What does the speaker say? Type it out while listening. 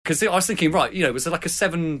because I was thinking, right, it was like a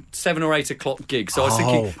 7 or 8 o'clock gig. So I was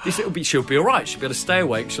thinking, she'll be all right. She'll be able to stay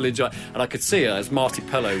awake. She'll enjoy. And I could see her as Marty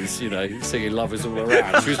Pellow was, singing "Lovers All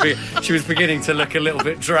Around." She was beginning to look a little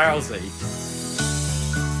bit drowsy.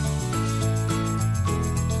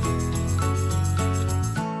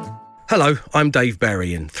 Hello, I'm Dave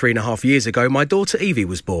Berry, and 3.5 years ago my daughter Evie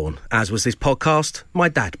was born, as was this podcast, My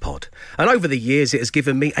Dad Pod. And over the years it has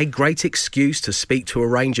given me a great excuse to speak to a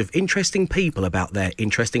range of interesting people about their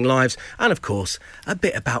interesting lives and, of course, a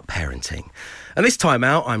bit about parenting. And this time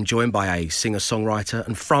out I'm joined by a singer-songwriter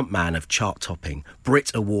and frontman of chart-topping,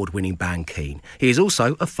 Brit Award-winning band Keane. He is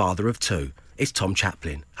also a father of 2. It's Tom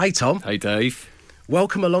Chaplin. Hey Tom. Hey Dave.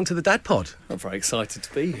 Welcome along to the Dad Pod. I'm very excited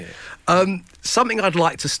to be here. Something I'd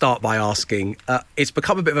like to start by asking, it's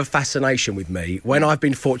become a bit of a fascination with me when I've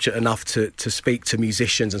been fortunate enough to speak to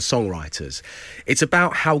musicians and songwriters. It's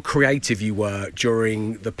about how creative you were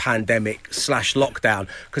during the pandemic/lockdown.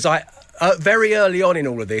 Because very early on in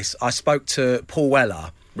all of this, I spoke to Paul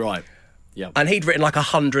Weller. Right. Yeah. And he'd written like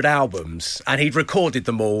 100 albums and he'd recorded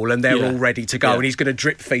them all and they're all ready to go and he's going to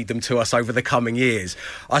drip feed them to us over the coming years.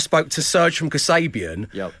 I spoke to Serge from Kasabian,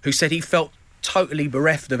 who said he felt totally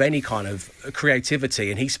bereft of any kind of creativity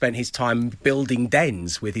and he spent his time building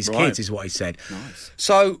dens with his kids, is what he said. Nice.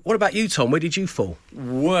 So what about you, Tom? Where did you fall?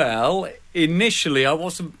 Well, initially I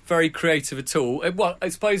wasn't very creative at all. Well, I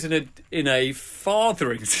suppose in a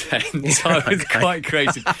fathering sense I was quite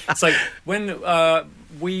creative. So when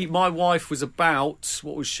my wife was about,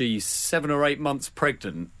 7 or 8 months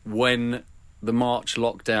pregnant when the March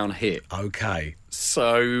lockdown hit. Okay.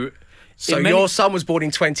 So your son was born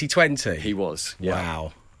in 2020? He was. Yeah.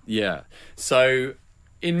 Wow. Yeah. So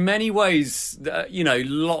in many ways,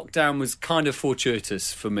 lockdown was kind of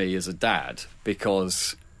fortuitous for me as a dad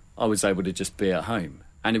because I was able to just be at home.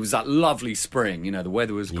 And it was that lovely spring, the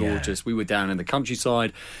weather was gorgeous. We were down in the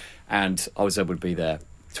countryside and I was able to be there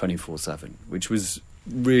 24/7, which was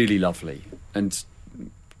really lovely, and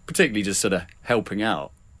particularly just sort of helping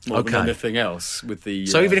out more than anything else with the.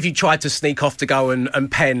 So even if you tried to sneak off to go and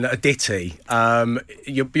pen a ditty,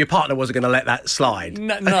 your partner wasn't going to let that slide.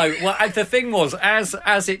 No. Well, the thing was, as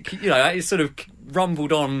it it sort of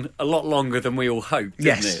rumbled on a lot longer than we all hoped.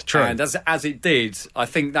 Didn't it? True. And as it did, I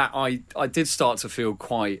think that I did start to feel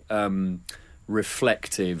quite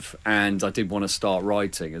reflective, and I did want to start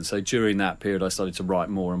writing. And so during that period, I started to write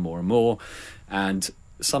more and more and more. And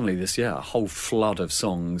suddenly this year, a whole flood of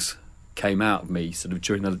songs came out of me sort of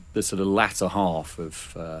during the sort of latter half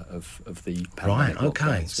of the pandemic. Right,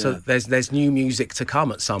 okay. So there's new music to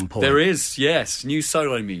come at some point. There is, yes, new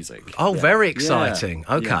solo music. Oh, very exciting.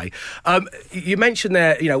 Yeah. Okay. Yeah. You mentioned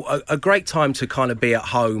there, a great time to kind of be at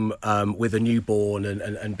home with a newborn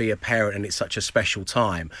and be a parent, and it's such a special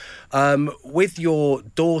time. With your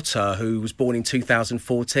daughter, who was born in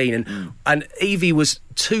 2014, and Evie was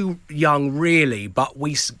too young, really, but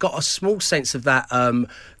we got a small sense of that,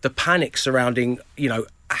 the panic surrounding,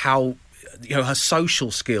 how her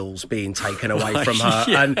social skills being taken away from her,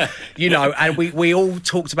 and and we all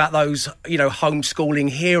talked about those homeschooling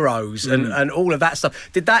heroes and all of that stuff.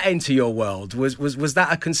 Did that enter your world? Was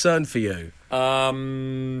that a concern for you?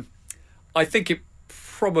 I think it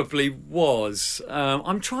probably was.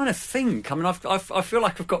 I'm trying to think. I mean, I feel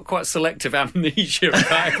like I've got quite selective amnesia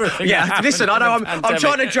about everything. Listen, I know I'm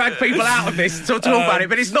trying to drag people out of this to talk about it,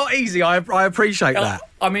 but it's not easy. I appreciate that.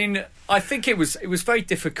 I mean, I think it was very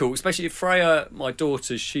difficult, especially Freya, my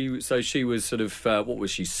daughter. She was sort of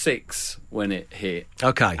 6 when it hit.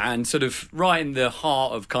 Okay, and sort of right in the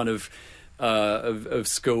heart of kind of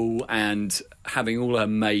school and having all her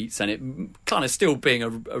mates, and it kind of still being a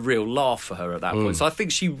real laugh for her at that point. So I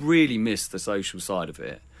think she really missed the social side of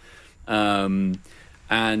it. And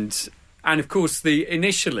of course,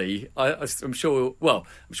 initially, I'm sure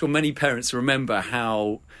many parents remember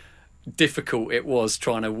how difficult it was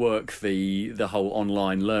trying to work the whole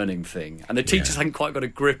online learning thing, and the teachers hadn't quite got a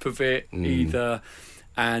grip of it either.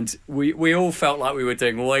 And we all felt like we were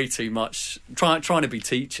doing way too much, trying to be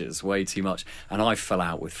teachers way too much. And I fell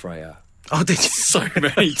out with Freya. Oh, did you? So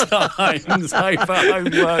many times over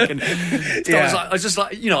homework. And I was just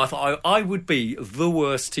like, I thought I would be the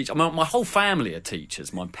worst teacher. I mean, my whole family are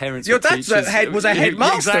teachers. My parents were teachers. Your dad was a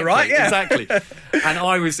headmaster, exactly, right? Yeah. Exactly. And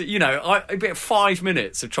I was, I'd be at 5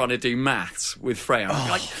 minutes of trying to do maths with Freya.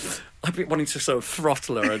 I'd be wanting to sort of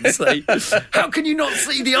throttle her and say, how can you not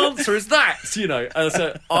see the answer as that? And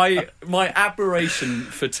so my admiration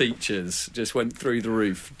for teachers just went through the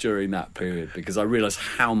roof during that period, because I realised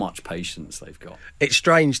how much patience they've got. It's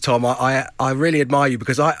strange, Tom. I really admire you,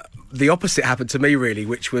 because the opposite happened to me, really,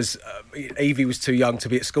 which was Evie was too young to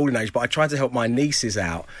be at schooling age, but I tried to help my nieces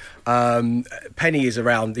out. Penny is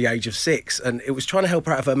around the age of 6, and it was trying to help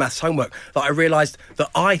her out of her maths homework that I realised that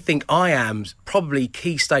I think I am probably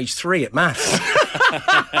key stage 3 at maths.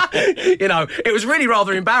 You know, it was really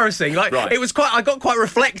rather embarrassing. Like, right. It was I got quite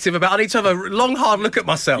reflective about, I need to have a long, hard look at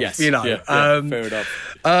myself, yes. you know. Fair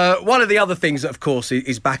enough. One of the other things that, of course,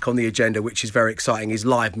 is back on the agenda, which is very exciting, is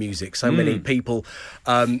live music. So many people,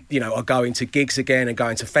 you know, are going to gigs again and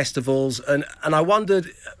going to festivals. And I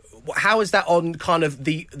wondered, how is that on kind of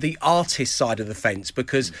the artist side of the fence?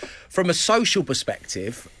 Because from a social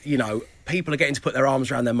perspective, you know, people are getting to put their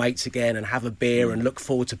arms around their mates again and have a beer and look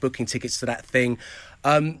forward to booking tickets to that thing.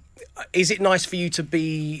 Is it nice for you to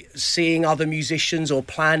be seeing other musicians or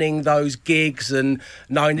planning those gigs and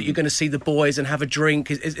knowing that you're going to see the boys and have a drink?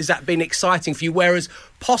 Is that been exciting for you? Whereas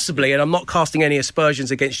possibly, and I'm not casting any aspersions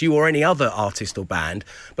against you or any other artist or band,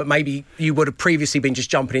 but maybe you would have previously been just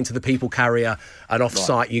jumping into the people carrier and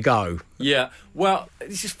off-site you go. Yeah, well,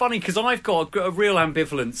 this is funny because I've got a real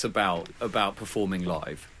ambivalence about performing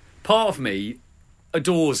live. Part of me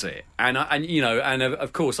adores it, and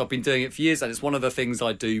of course I've been doing it for years, and it's one of the things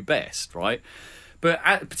I do best, right? But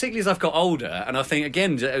particularly as I've got older, and I think,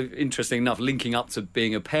 again, interesting enough, linking up to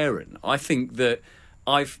being a parent, I think that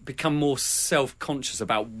I've become more self-conscious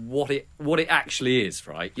about what it actually is,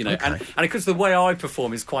 right? You know, okay. and because the way I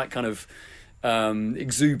perform is quite kind of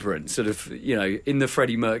exuberant, sort of, you know, in the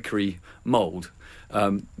Freddie Mercury mould,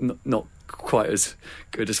 not quite as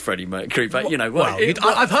good as Freddie Mercury, but you know,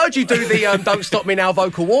 I've heard you do the "Don't Stop Me Now"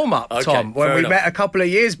 vocal warm up, okay, Tom, when we met a couple of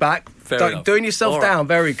years back. Doing yourself down,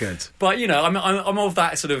 very good. But you know, I'm of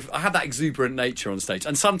that sort of. I have that exuberant nature on stage,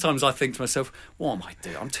 and sometimes I think to myself, "What am I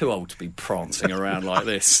doing? I'm too old to be prancing around like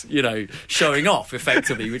this." You know, showing off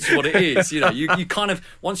effectively, which is what it is. You know, you kind of,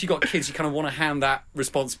 once you've got kids, you kind of want to hand that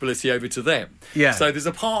responsibility over to them. Yeah. So there's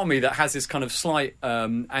a part of me that has this kind of slight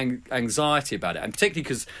anxiety about it, and particularly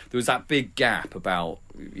because there was that big gap about,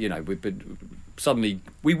 you know, we've been. Suddenly,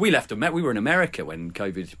 we left. We were in America when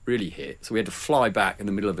COVID really hit, so we had to fly back in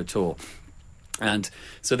the middle of a tour, and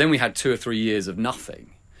so then we had 2 or 3 years of nothing.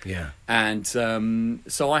 Yeah, and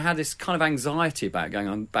so I had this kind of anxiety about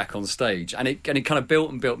going back on stage, and it kind of built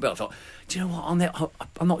and built and built. I thought, do you know what?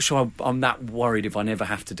 I'm not sure I'm that worried if I never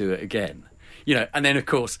have to do it again. You know, and then of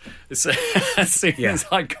course, as soon as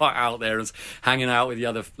I got out there, I was hanging out with the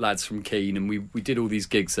other lads from Keene, and we did all these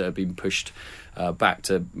gigs that have been pushed back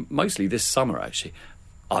to mostly this summer. Actually,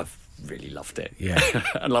 I've really loved it. Yeah,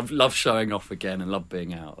 and love showing off again, and love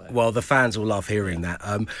being out there. Well, the fans will love hearing that.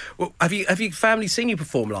 Well, have you family seen you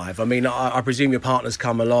perform live? I mean, I presume your partner's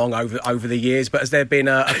come along over the years, but has there been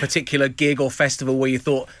a particular gig or festival where you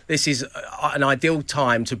thought this is an ideal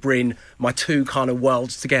time to bring my two kind of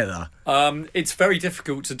worlds together? It's very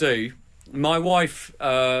difficult to do. My wife,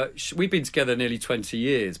 we've been together nearly 20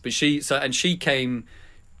 years, but she came.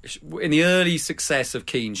 In the early success of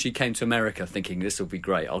Keane, she came to America thinking this will be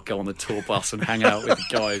great. I'll go on the tour bus and hang out with the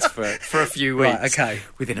guys for a few weeks. Right, okay.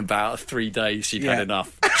 Within about 3 days, she'd had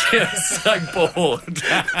enough. She was so bored.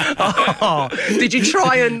 Did you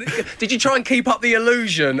try and keep up the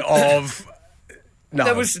illusion of? No,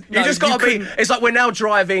 you just got to be. It's like we're now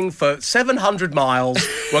driving for 700 miles.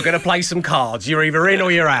 We're going to play some cards. You're either in or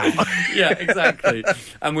you're out. Yeah, exactly.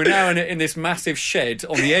 And we're now in this massive shed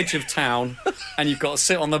on the edge of town, and you've got to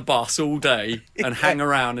sit on the bus all day and hang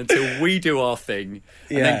around until we do our thing,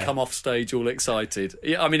 and then come off stage all excited.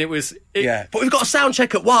 Yeah, I mean, but we've got a sound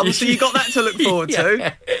check at 1, so you got that to look forward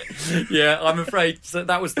to. Yeah, I'm afraid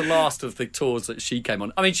that was the last of the tours that she came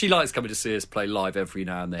on. I mean, she likes coming to see us play live every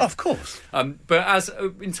now and then. Of course. But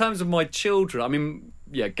in terms of my children, I mean,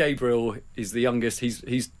 yeah, Gabriel is the youngest.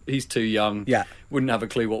 He's too young. Yeah, wouldn't have a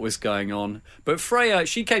clue what was going on. But Freya,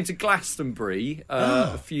 she came to Glastonbury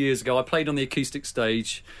a few years ago. I played on the acoustic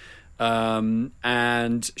stage,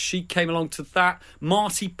 and she came along to that.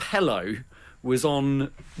 Marty Pello was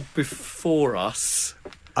on before us.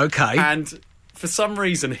 Okay, and for some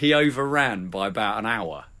reason he overran by about an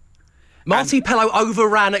hour. Marty Pello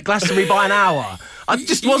overran at Glastonbury by an hour. I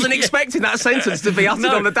just wasn't expecting that sentence to be uttered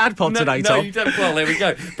on the Dad Pod today, Tom. No, you don't. Well, there we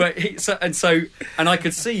go. But I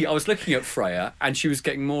could see. I was looking at Freya, and she was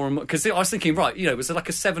getting more and more, because I was thinking, right, you know, it was like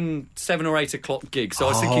a 7 or 8 o'clock gig. So I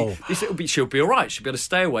was thinking, she'll be all right. She'll be able to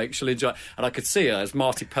stay awake. She'll enjoy. And I could see her as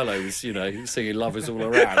Marty Pello was, you know, singing "Lovers All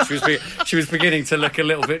Around." She was beginning to look a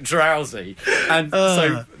little bit drowsy. And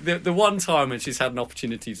so the one time when she's had an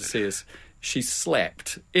opportunity to see us, she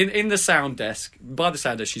slept in the sound desk. By the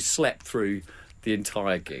sound desk, she slept through the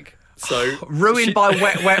entire gig. So ruined by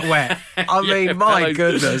wet, wet, wet. I mean, my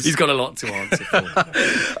goodness. He's got a lot to answer for.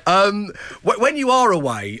 When you are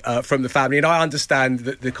away from the family, and I understand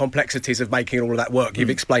the complexities of making all of that work, you've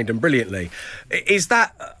explained them brilliantly. Is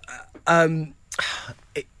that a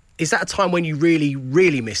time when you really,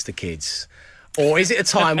 really miss the kids? Or is it a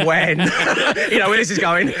time when, where this is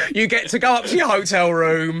going, you get to go up to your hotel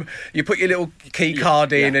room, you put your little key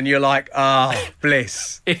card in and you're like,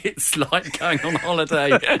 bliss. It's like going on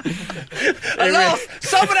holiday. At last,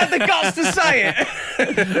 someone had the guts to say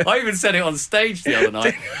it. I even said it on stage the other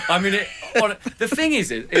night. I mean, the thing is,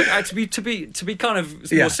 to be kind of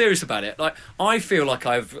more serious about it, like I feel like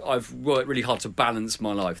I've worked really hard to balance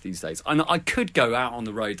my life these days. And I could go out on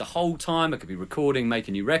the road the whole time. I could be recording,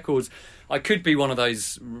 making new records. I could be one of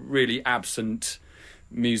those really absent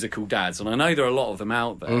musical dads, and I know there are a lot of them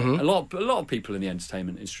out there. A lot of people in the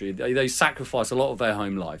entertainment industry, they sacrifice a lot of their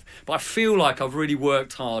home life. But I feel like I've really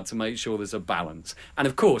worked hard to make sure there's a balance. And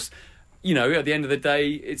of course, at the end of the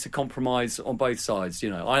day, it's a compromise on both sides.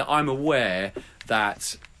 I'm aware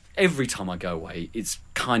that every time I go away, it's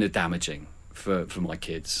kind of damaging for my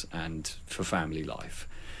kids and for family life.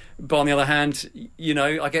 But on the other hand,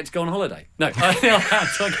 I get to go on holiday. No,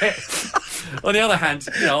 on the other hand,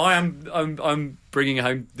 I'm bringing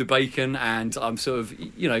home the bacon, and I'm sort of,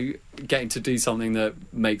 getting to do something that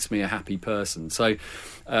makes me a happy person. So,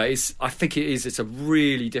 I think it's a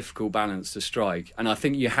really difficult balance to strike, and I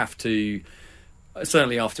think you have to,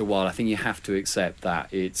 certainly after a while, I think you have to accept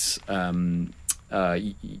that it's, you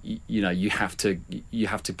have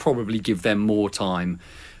to probably give them more time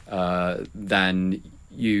than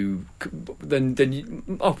you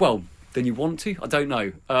want to. I don't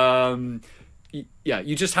know.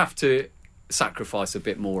 You just have to sacrifice a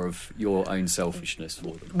bit more of your own selfishness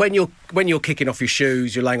for them. When you're kicking off your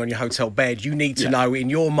shoes, you're laying on your hotel bed, you need to know in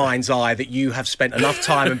your mind's eye that you have spent enough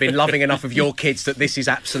time and been loving enough of your kids that this is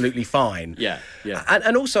absolutely fine.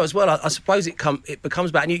 And also as well, I suppose it becomes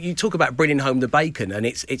about, and you talk about bringing home the bacon, and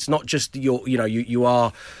it's not just you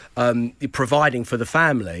are providing for the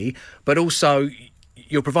family, but also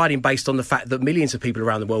you're providing based on the fact that millions of people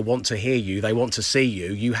around the world want to hear you, they want to see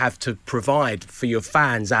you. You have to provide for your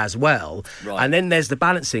fans as well. Right. And then there's the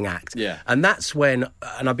balancing act. Yeah. And that's when,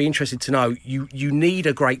 and I'd be interested to know, you need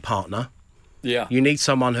a great partner. Yeah. You need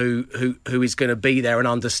someone who is going to be there and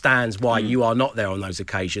understands why you are not there on those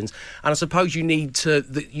occasions. And I suppose you need to,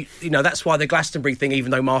 that's why the Glastonbury thing,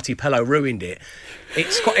 even though Marty Pellow ruined it,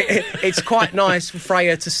 it's quite nice for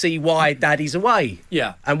Freya to see why Daddy's away.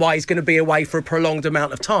 Yeah. And why he's going to be away for a prolonged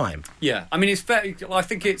amount of time. Yeah. I mean, it's very, I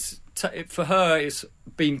think for her, it's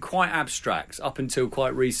been quite abstract up until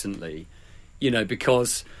quite recently,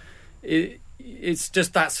 because it's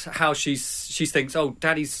just that's how she thinks, oh,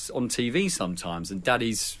 Daddy's on TV sometimes and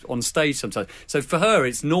Daddy's on stage sometimes. So for her,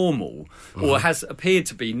 it's normal, or has appeared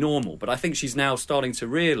to be normal. But I think she's now starting to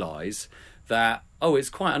realise that, oh,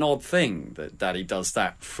 it's quite an odd thing that Daddy does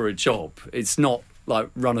that for a job. It's not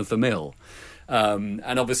like run of the mill.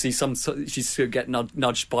 And obviously she's going to get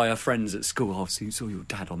nudged by her friends at school. Oh, so you saw your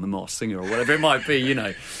dad on The Masked Singer or whatever it might be,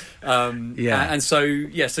 And so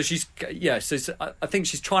she's, so I think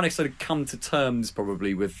she's trying to sort of come to terms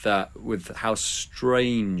probably with that, with how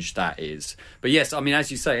strange that is. But yes, I mean,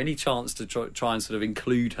 as you say, any chance to try and sort of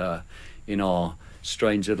include her in our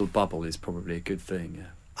strange little bubble is probably a good thing, yeah.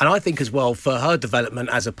 And I think as well, for her development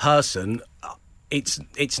as a person, it's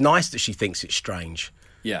nice that she thinks it's strange.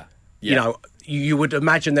 Yeah. You would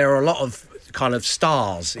imagine there are a lot of kind of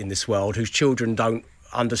stars in this world whose children don't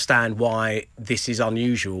understand why this is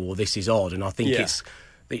unusual or this is odd, and I think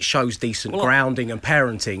it shows decent grounding and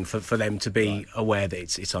parenting for them to be aware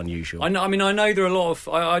that it's unusual. I know there are a lot of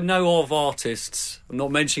I know of artists. I'm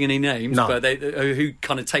not mentioning any names, but who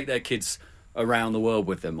kind of take their kids around the world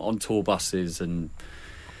with them on tour buses, and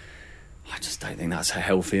I just don't think that's a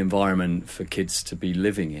healthy environment for kids to be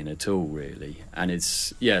living in at all, really. And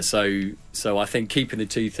it's so I think keeping the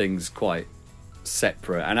two things quite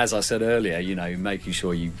separate, and as I said earlier, making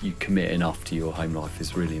sure you commit enough to your home life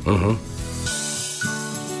is really important.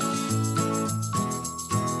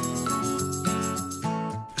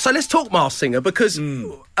 So let's talk Masked Singer, because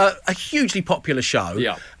a hugely popular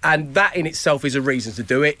show, and that in itself is a reason to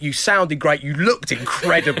do it. You sounded great. You looked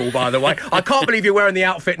incredible, by the way. I can't believe you're wearing the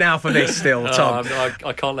outfit now for this still, Tom.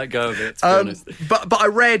 I can't let go of it, to be honest. But I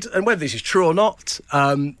read, and whether this is true or not,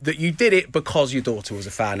 that you did it because your daughter was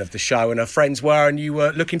a fan of the show and her friends were, and you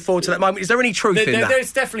were looking forward to that moment. Is there any truth in that?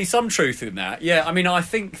 There's definitely some truth in that. Yeah, I mean, I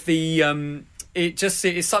think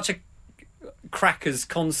it's such a crackers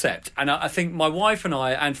concept, and I think my wife and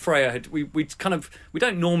I and Freya we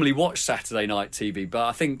don't normally watch Saturday night TV, but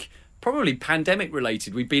I think probably pandemic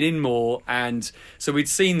related. We'd been in more, and so we'd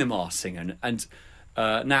seen The Masked Singer, and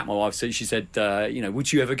Nat, my wife, she said,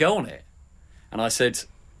 would you ever go on it? And I said,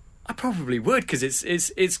 I probably would, because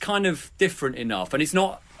it's kind of different enough, and it's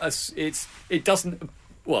not it doesn't,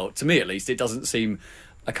 well, to me at least, it doesn't seem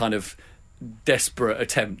a kind of desperate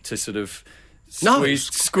attempt to sort of squeeze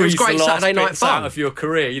the last bits out of your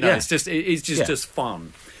career. It's just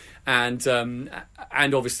fun. And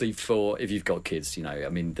obviously, for if you've got kids,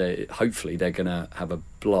 hopefully they're going to have a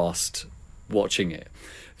blast watching it.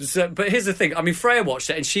 So, but here's the thing. I mean, Freya watched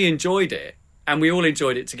it and she enjoyed it, and we all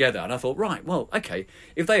enjoyed it together. And I thought, right, well, okay,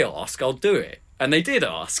 if they ask, I'll do it. And they did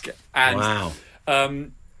ask. And wow.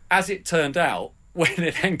 As it turned out, when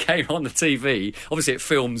it then came on the TV, obviously it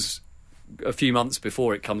films a few months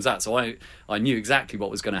before it comes out, so I knew exactly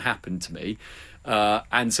what was going to happen to me.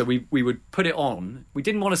 And so we would put it on. We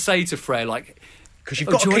didn't want to say to Freya, like, because you've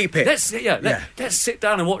got to keep it. Let's sit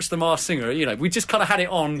down and watch The Masked Singer. We just kind of had it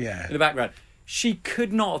on in the background. She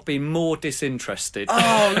could not have been more disinterested.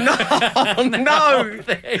 Oh, no, no.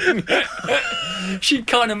 She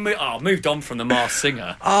kind of moved on from The Masked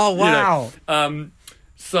Singer. Oh, wow.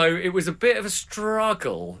 So it was a bit of a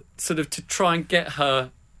struggle sort of to try and get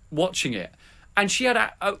her watching it. And she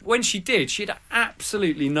had, when she did, she had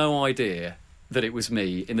absolutely no idea that it was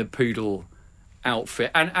me in the poodle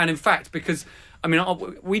outfit. And in fact, because,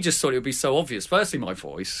 we just thought it would be so obvious. Firstly, my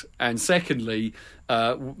voice. And secondly,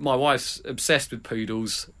 my wife's obsessed with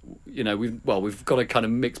poodles. We've got a kind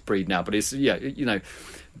of mixed breed now, but it's,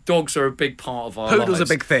 dogs are a big part of our lives. Poodles a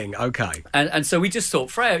big thing, okay. And so we just thought,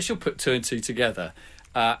 Freya, she'll put two and two together.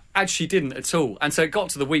 And she didn't at all. And so it got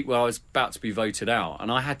to the week where I was about to be voted out,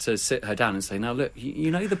 and I had to sit her down and say, now look,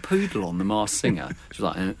 you know the poodle on The Masked Singer? She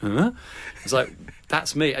was like, I was like,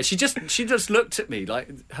 that's me. And she just looked at me like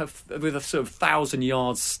with a sort of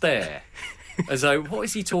 1,000-yard stare, as though, what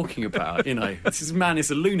is he talking about? This man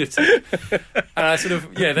is a lunatic. And I sort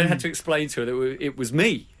of then had to explain to her that it was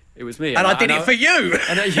me. It was me. And I did it for you.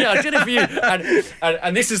 And I did it for you.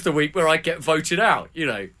 And this is the week where I get voted out,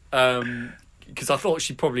 because I thought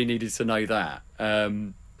she probably needed to know that.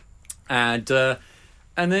 And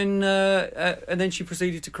then she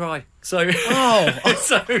proceeded to cry. So, oh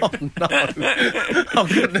no! Oh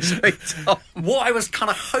goodness me, Tom. What I was kind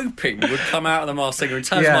of hoping would come out of The Masked Singer in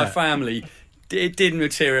terms of my family, it didn't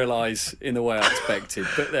materialise in the way I expected.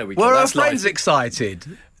 But there we go. Were our friends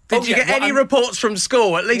excited? Did you get any reports from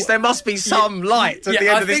school? At least there must be some light at the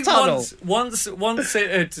end of this tunnel. Once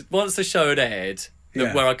the show had aired,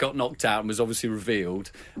 where I got knocked out and was obviously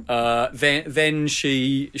revealed, then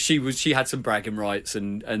she had some bragging rights,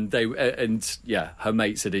 and her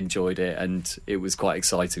mates had enjoyed it, and it was quite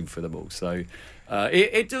exciting for them all. So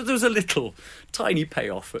there was a little tiny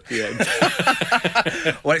payoff at the end.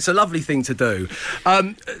 Well, it's a lovely thing to do.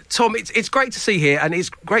 Tom, it's great to see here, and it's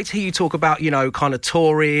great to hear you talk about, kind of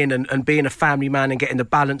touring and being a family man and getting the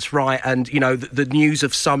balance right, and, the news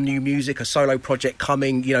of some new music, a solo project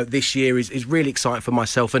coming, this year is really exciting for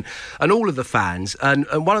myself and all of the fans. And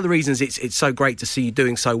one of the reasons it's so great to see you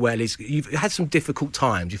doing so well is you've had some difficult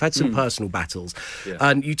times. You've had some personal battles. Yeah.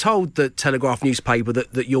 And you told the Telegraph newspaper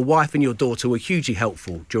that your wife and your daughter were hugely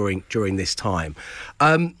helpful during this time.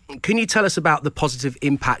 Can you tell us about the positive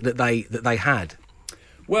impact that they had?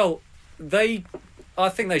 Well, I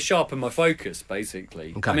think they sharpened my focus,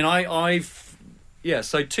 basically. Okay.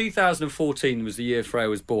 So 2014 was the year Freya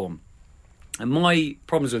was born, and my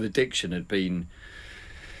problems with addiction had been,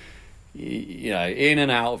 in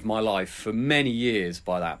and out of my life for many years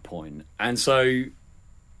by that point. And so,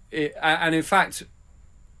 in fact,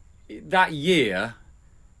 that year,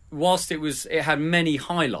 whilst it had many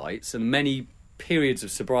highlights and many periods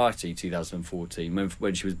of sobriety, 2014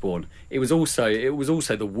 when she was born, it was also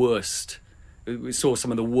the worst. We saw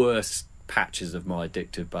some of the worst patches of my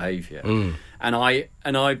addictive behaviour, and I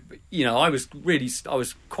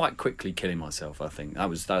was quite quickly killing myself. I think that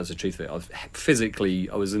was the truth of it.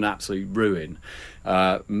 I was an absolute ruin,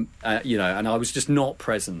 and I was just not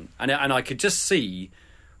present, and I could just see,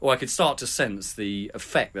 or I could start to sense the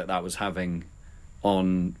effect that was having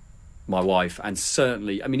on my wife. And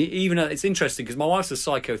certainly, even it's interesting because my wife's a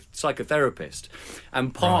psychotherapist,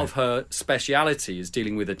 and part of her speciality is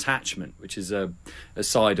dealing with attachment, which is a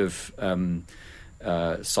side of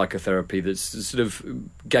psychotherapy that's sort of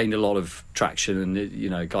gained a lot of traction.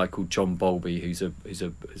 And a guy called John Bowlby, who's a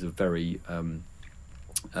very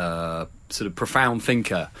sort of profound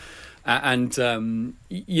thinker,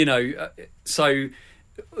 so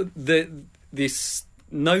this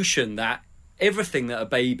notion that everything that a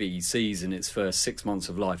baby sees in its first 6 months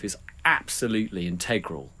of life is absolutely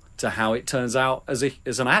integral to how it turns out as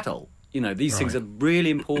an adult. These things are really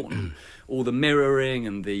important. All the mirroring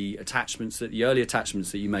and the early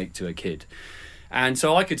attachments that you make to a kid. And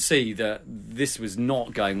so I could see that this was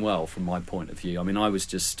not going well from my point of view. I mean, I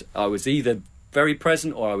was either very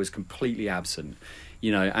present or I was completely absent,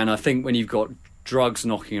 and I think when you've got drugs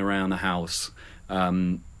knocking around the house,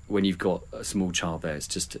 when you've got a small child there, it's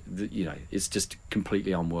just, it's just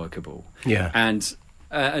completely unworkable. Yeah. And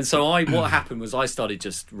so what happened was I started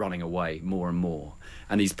just running away more and more.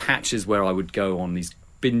 And these patches where I would go on these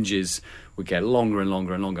binges would get longer and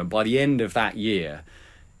longer and longer. And by the end of that year,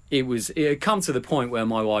 it had come to the point where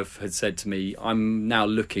my wife had said to me, I'm now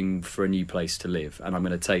looking for a new place to live and I'm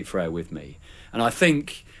going to take Freya with me. And I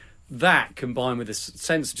think that, combined with a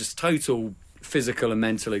sense of just total physical and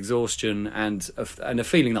mental exhaustion and a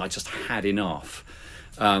feeling that I just had enough,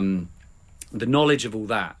 the knowledge of all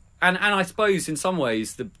that, and I suppose in some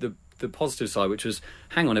ways the positive side, which was,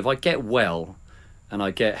 hang on, if I get well and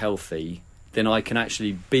I get healthy, then I can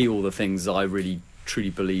actually be all the things I really truly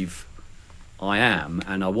believe I am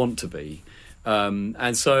and I want to be.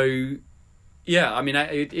 And so, yeah, I mean,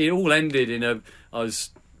 it all ended I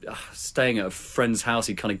was staying at a friend's house.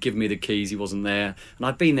 He'd kind of given me the keys. He wasn't there. And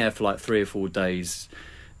I'd been there for like 3 or 4 days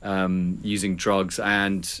using drugs.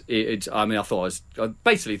 And I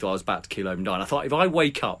basically thought I was about to keel over and die. And I thought, if I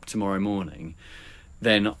wake up tomorrow morning,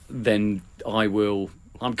 then I'm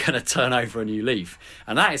going to turn over a new leaf.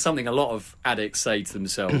 And that is something a lot of addicts say to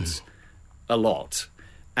themselves a lot.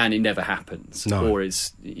 And it never happens. No. Or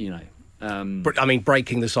it's, I mean,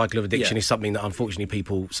 breaking the cycle of addiction is something that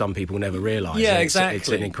unfortunately some people never realise. Yeah, exactly. It's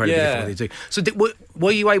an incredibly difficult thing to do. So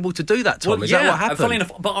were you able to do that, Tom? Well, is that what happened? Funny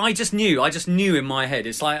enough, but I just knew in my head.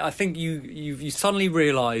 It's like, I think you suddenly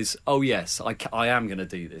realise, oh yes, I am going to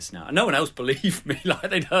do this now. And no one else believed me. Like,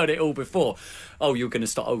 they'd heard it all before. Oh, you're going to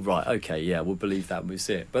start. Oh, right, okay, yeah, we'll believe that when we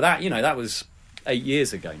see it. But that was 8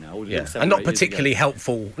 years ago now. Yeah. And not particularly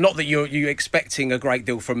helpful. Not that you're expecting a great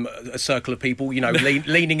deal from a circle of people.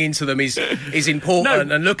 Leaning into them is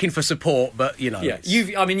important and looking for support. But yeah,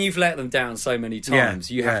 you've let them down so many times.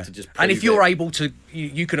 You have to just. And if you're able to,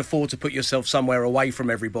 you can afford to put yourself somewhere away from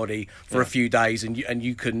everybody for a few days, and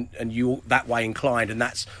you're that way inclined, and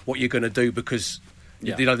that's what you're going to do because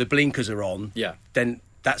the blinkers are on. Yeah. Then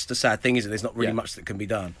that's the sad thing, isn't it? There's not really much that can be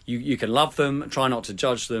done. You can love them, try not to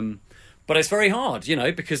judge them. But it's very hard,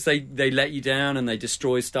 because they let you down and they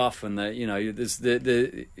destroy stuff, and there's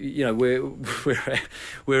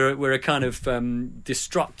we're a kind of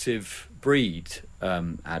destructive breed,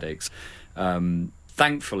 addicts.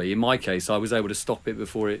 Thankfully, in my case, I was able to stop it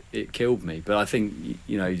before it killed me. But I think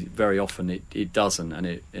very often it doesn't, and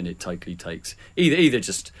it totally takes either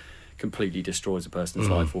just completely destroys a person's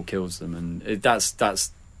life or kills them, and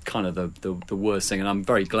that's kind of the worst thing. And I'm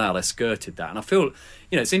very glad I skirted that. And I feel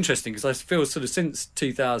it's interesting because I feel sort of since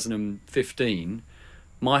 2015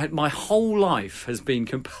 my whole life has been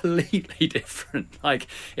completely different. Like,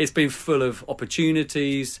 it's been full of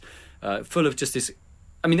opportunities, full of just this,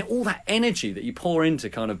 I mean, all that energy that you pour into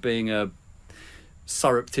kind of being a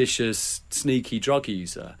surreptitious, sneaky drug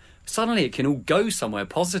user. Suddenly it can all go somewhere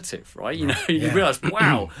positive, right? You realise,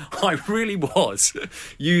 wow, I really was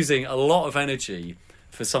using a lot of energy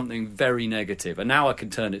for something very negative, and now I can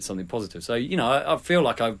turn it into something positive. So I feel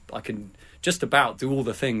like I can just about do all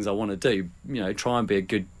the things I want to do. Try and be a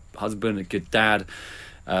good husband, a good dad,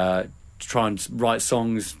 try and write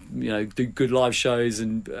songs, do good live shows,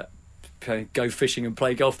 and go fishing and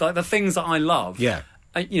play golf. The things that I love. Yeah.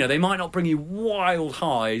 They might not bring you wild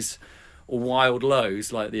highs or wild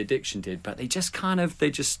lows like the addiction did, but it's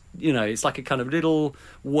like a kind of little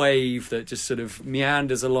wave that just sort of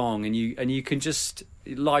meanders along, and you can just,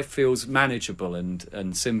 life feels manageable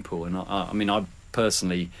and simple. And I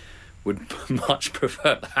personally would much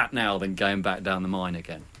prefer that now than going back down the mine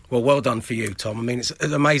again. Well done for you, Tom. I mean, it's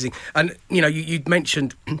amazing. And you'd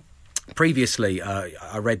mentioned previously,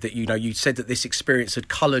 I read that you said that this experience had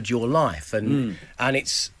coloured your life, and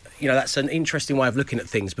it's that's an interesting way of looking at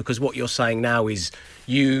things, because what you're saying now is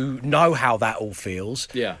how that all feels.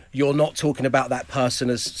 Yeah. You're not talking about that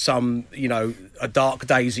person as some a dark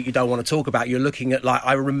days that you don't want to talk about. You're looking at, like,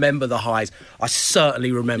 I remember the highs, I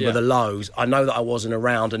certainly remember the lows. I know that I wasn't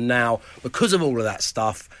around, and now because of all of that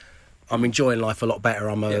stuff, I'm enjoying life a lot better.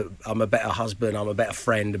 I'm a better husband, I'm a better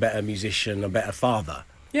friend, a better musician, a better father.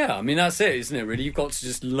 Yeah, I mean, that's it, isn't it, really? You've got to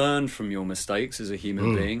just learn from your mistakes as a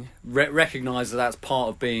human being, recognise that that's part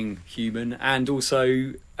of being human, and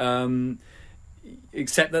also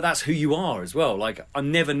accept that that's who you are as well. Like,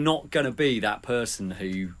 I'm never not going to be that person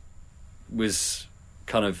who was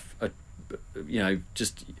kind of, a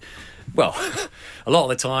lot of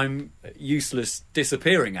the time, useless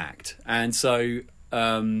disappearing act. And so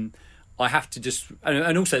I have to just,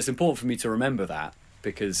 and also it's important for me to remember that,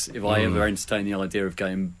 because if I ever entertain the idea of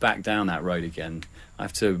going back down that road again, I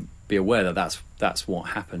have to be aware that that's what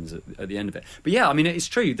happens at the end of it. But yeah, I mean, it's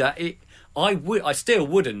true that I still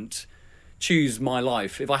wouldn't choose my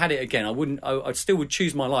life if I had it again. I still would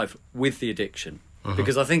choose my life with the addiction,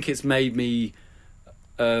 because I think it's made me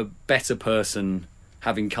a better person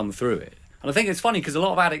having come through it. And I think it's funny because a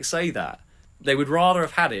lot of addicts say that they would rather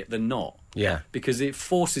have had it than not. Yeah. Because it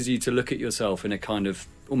forces you to look at yourself in a kind of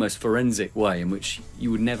almost forensic way in which you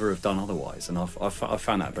would never have done otherwise. And I've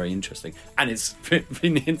found that very interesting. And it's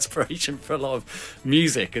been the inspiration for a lot of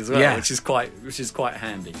music as well, which is quite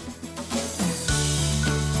handy.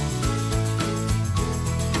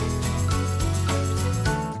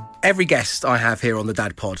 Every guest I have here on the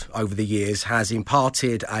Dad Pod over the years has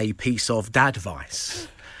imparted a piece of dadvice.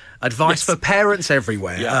 Advice for parents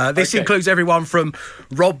everywhere. Yeah, this includes everyone from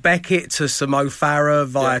Rob Beckett to Sir Mo Farah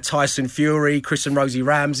via Tyson Fury, Chris and Rosie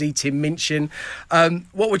Ramsey, Tim Minchin.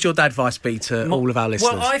 What would your dadvice be to all of our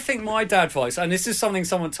listeners? Well, I think my dadvice, and this is something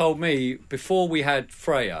someone told me before we had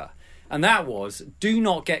Freya, and that was, do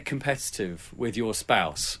not get competitive with your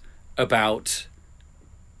spouse about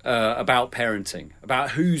parenting,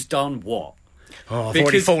 about who's done what. Oh, I've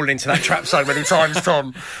already fallen into that trap so many times,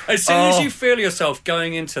 Tom. As soon as you feel yourself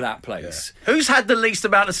going into that place... Yeah. Who's had the least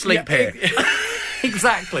amount of sleep here?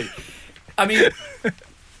 Exactly. I mean,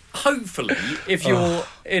 hopefully, if you're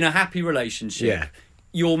in a happy relationship,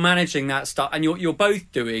 you're managing that stuff, and you're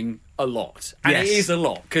both doing a lot. And it is a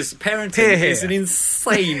lot, because parenting is an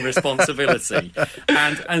insane responsibility.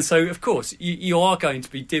 And so, of course, you are going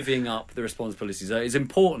to be divvying up the responsibilities. So it's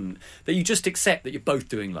important that you just accept that you're both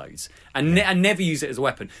doing loads and never use it as a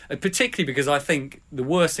weapon. And particularly because I think the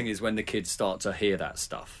worst thing is when the kids start to hear that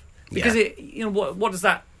stuff. Because what does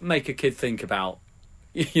that make a kid think about,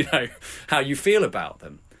 how you feel about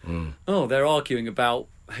them? Oh, they're arguing about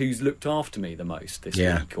who's looked after me the most this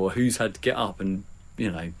week, or who's had to get up and,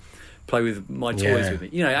 play with my toys with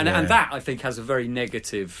me. And that, I think, has a very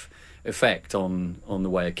negative effect on the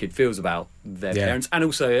way a kid feels about their parents, and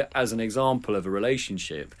also as an example of a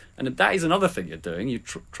relationship. And that is another thing you're doing. You're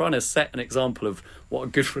trying to set an example of what a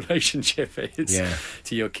good relationship is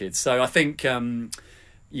to your kids. So I think,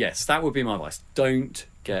 yes, that would be my advice. Don't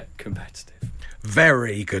get competitive.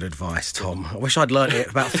 Very good advice, Tom. I wish I'd learned it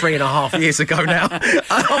about 3.5 years ago now.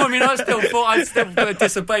 I mean, I still thought I'd still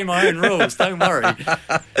disobey my own rules, don't worry.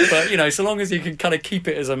 But, so long as you can kind of keep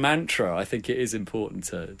it as a mantra, I think it is important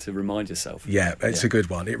to remind yourself. Yeah, it's a good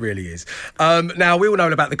one. It really is. Now, we all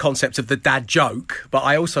know about the concept of the dad joke, but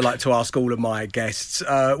I also like to ask all of my guests,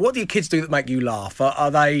 what do your kids do that make you laugh? Are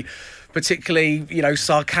they particularly,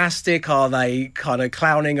 sarcastic? Are they kind of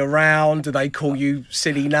clowning around? Do they call you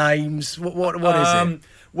silly names? What is it?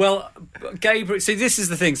 Well, Gabriel, see, this is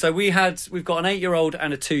the thing. So we've got an 8-year-old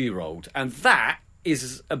and a 2-year-old, and that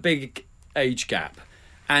is a big age gap.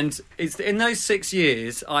 And it's in those 6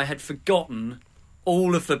 years, I had forgotten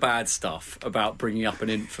all of the bad stuff about bringing up an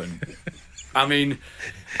infant. I mean,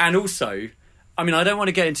 and also, I don't want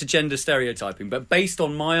to get into gender stereotyping, but based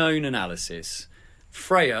on my own analysis,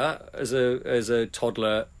 Freya, as a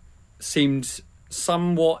toddler, seemed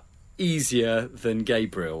somewhat easier than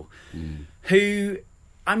Gabriel, who,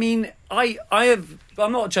 I'm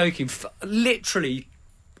not joking, literally,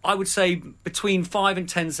 I would say between 5 and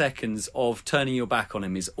 10 seconds of turning your back on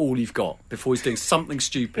him is all you've got before he's doing something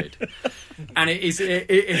stupid. And it is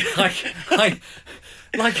like I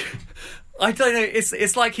don't know,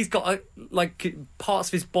 it's like he's got parts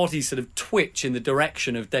of his body sort of twitch in the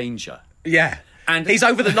direction of danger. Yeah. And he's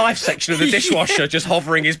over the knife section of the dishwasher, just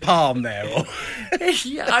hovering his palm there. Also,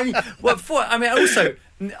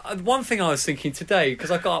 one thing I was thinking today, because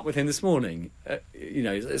I got up with him this morning,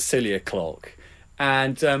 it's a silly o'clock,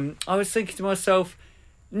 and I was thinking to myself,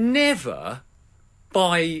 never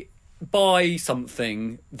buy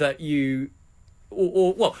something that you,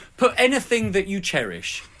 or put anything that you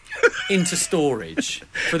cherish into storage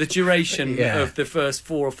for the duration of the first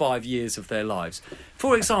 4 or 5 years of their lives.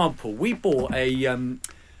 For example, we bought some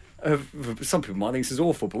people might think this is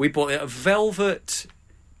awful, but we bought a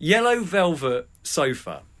yellow velvet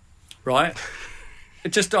sofa, right?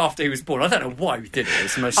 Just after he was born. I don't know why we did it.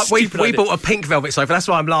 It's the most stupid we idea. bought a pink velvet sofa. That's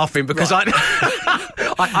why I'm laughing, because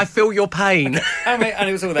I feel your pain. And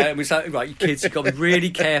it was all there. And we said, right, you kids, you've got to be really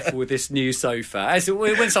careful with this new sofa.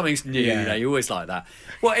 When something's new, you always like that.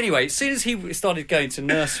 Well, anyway, as soon as he started going to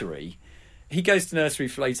nursery, he goes to nursery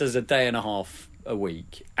for a day and a half a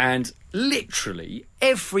week. And literally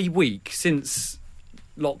every week since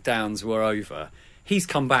lockdowns were over, he's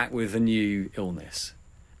come back with a new illness.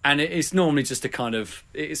 And it's normally just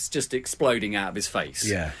it's just exploding out of his face.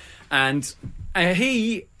 Yeah. And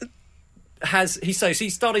he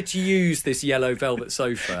started to use this yellow velvet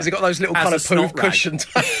sofa. Has it got those little kind of poo cushions?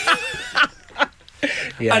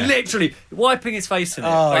 Yeah. And literally wiping his face in it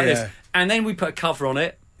like this. And then we put a cover on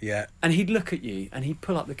it. Yeah. And he'd look at you and he'd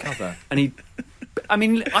pull up the cover and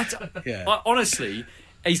I honestly,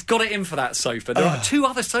 he's got it in for that sofa. There are 2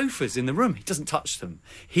 other sofas in the room. He doesn't touch them.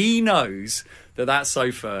 He knows that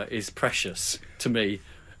sofa is precious to me,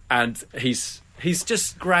 and he's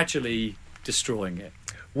just gradually destroying it.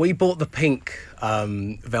 We bought the pink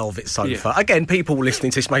velvet sofa. Yeah. Again, people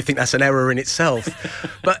listening to this may think that's an error in itself,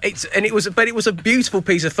 but it was a beautiful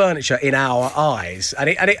piece of furniture in our eyes, and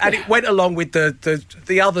it went along with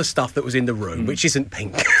the other stuff that was in the room, which isn't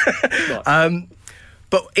pink. Right.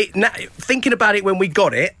 But thinking about it when we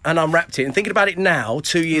got it and unwrapped it, and thinking about it now,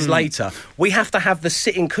 2 years later, we have to have the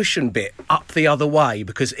sitting cushion bit up the other way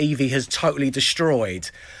because Evie has totally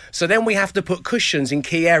destroyed. So then we have to put cushions in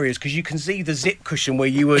key areas because you can see the zip cushion where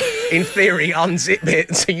you would, in theory, unzip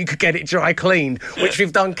it so you could get it dry cleaned, which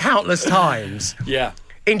we've done countless times. Yeah.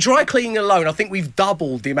 In dry cleaning alone, I think we've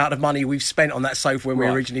doubled the amount of money we've spent on that sofa when we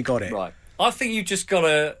originally got it. Right. I think you just got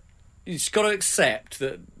to accept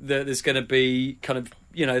that there's going to be kind of,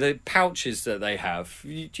 the pouches that they have.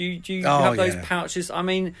 Do you have those pouches? I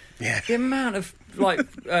mean, the amount of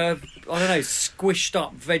squished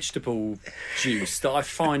up vegetable juice that I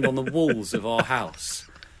find on the walls of our house.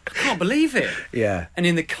 I can't believe it. Yeah. And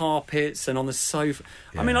in the carpets and on the sofa.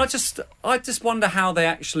 Yeah. I mean, I just wonder how they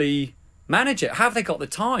actually manage it. How have they got the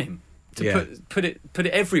time to put it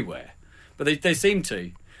everywhere? But they seem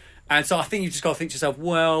to. And so I think you just got to think to yourself,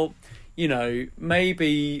 well,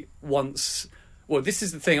 maybe once. Well, this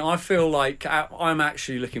is the thing. I feel like I'm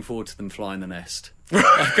actually looking forward to them flying the nest.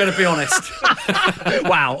 I'm going to be honest.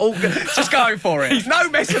 Wow. Just going for it. No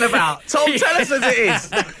messing about. Tom, tell us as it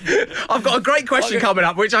is. I've got a great question coming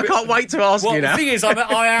up, which I can't wait to ask you now. The thing is,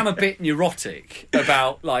 I am a bit neurotic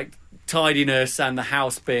about, tidiness and the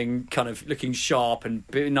house being kind of looking sharp and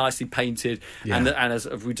nicely painted, and as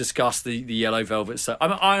we discussed, the yellow velvet. So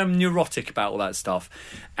I am neurotic about all that stuff,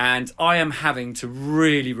 and I am having to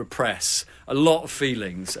really repress a lot of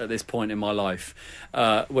feelings at this point in my life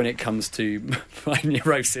when it comes to my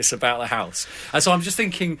neurosis about the house. And so I'm just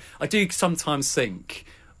thinking, I do sometimes think,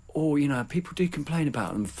 people do complain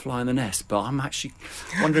about them flying the nest, but I'm actually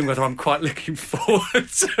wondering whether I'm quite looking forward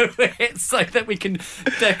to it so that we can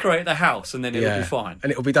decorate the house and then it'll be fine.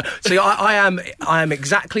 And it'll be done. See, I am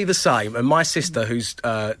exactly the same. And my sister, who's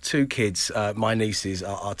 2 kids, my nieces,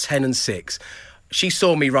 are 10 and 6. She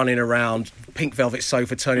saw me running around, pink velvet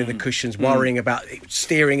sofa, turning the cushions, worrying about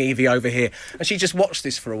steering Evie over here. And she just watched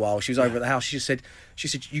this for a while. She was over at the house. She said,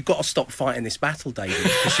 you've got to stop fighting this battle, David,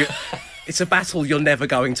 because it's a battle you're never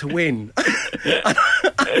going to win.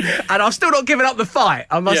 And I've still not given up the fight,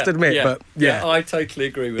 I must admit. Yeah. But yeah, I totally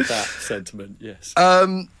agree with that sentiment, yes.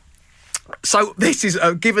 So this is,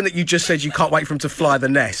 given that you just said you can't wait for him to fly the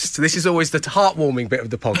nest, this is always the heartwarming bit of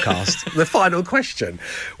the podcast, the final question,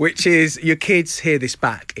 which is, your kids hear this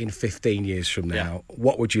back in 15 years from now,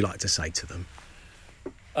 what would you like to say to them?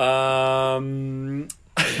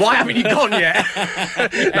 Why haven't you gone yet?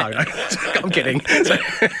 No, I'm kidding. I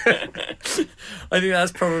think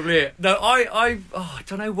that's probably it. No, I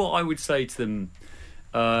don't know what I would say to them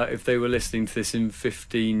if they were listening to this in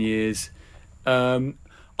 15 years.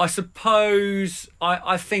 I suppose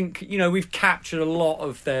I think we've captured a lot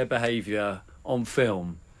of their behaviour on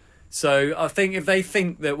film, so I think if they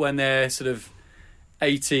think that when they're sort of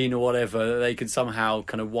 18 or whatever they can somehow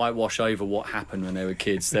kind of whitewash over what happened when they were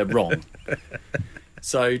kids, they're wrong.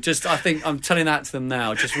 So I think I'm telling that to them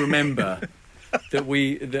now. Just remember that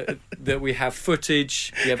we have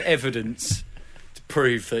footage, we have evidence to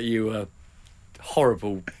prove that you were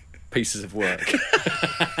horrible pieces of work.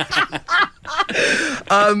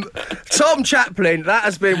 Tom Chaplin, that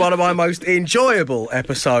has been one of my most enjoyable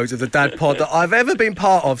episodes of the Dad Pod that I've ever been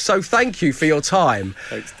part of, so thank you for your time.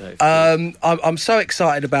 Thanks, Dave. I'm so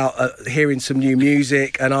excited about hearing some new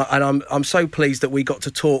music, and I'm so pleased that we got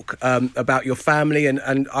to talk about your family,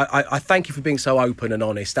 and I thank you for being so open and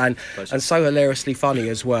honest and so hilariously funny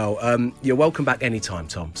as well. You're welcome back anytime,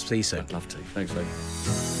 Tom. See you soon. I'd love to. Thanks, Dave.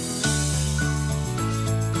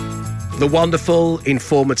 The wonderful,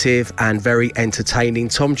 informative and very entertaining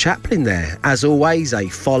Tom Chaplin there. As always, a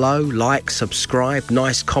follow, like, subscribe,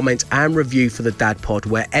 nice comment and review for the Dad Pod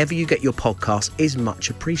wherever you get your podcast is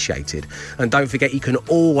much appreciated. And don't forget, you can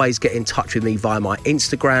always get in touch with me via my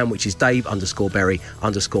Instagram, which is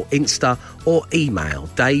Dave_Berry_Insta, or email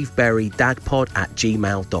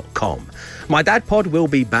daveberrydadpod@gmail.com. My Dad Pod will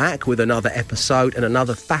be back with another episode and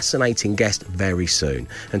another fascinating guest very soon.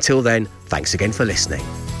 Until then, thanks again for listening.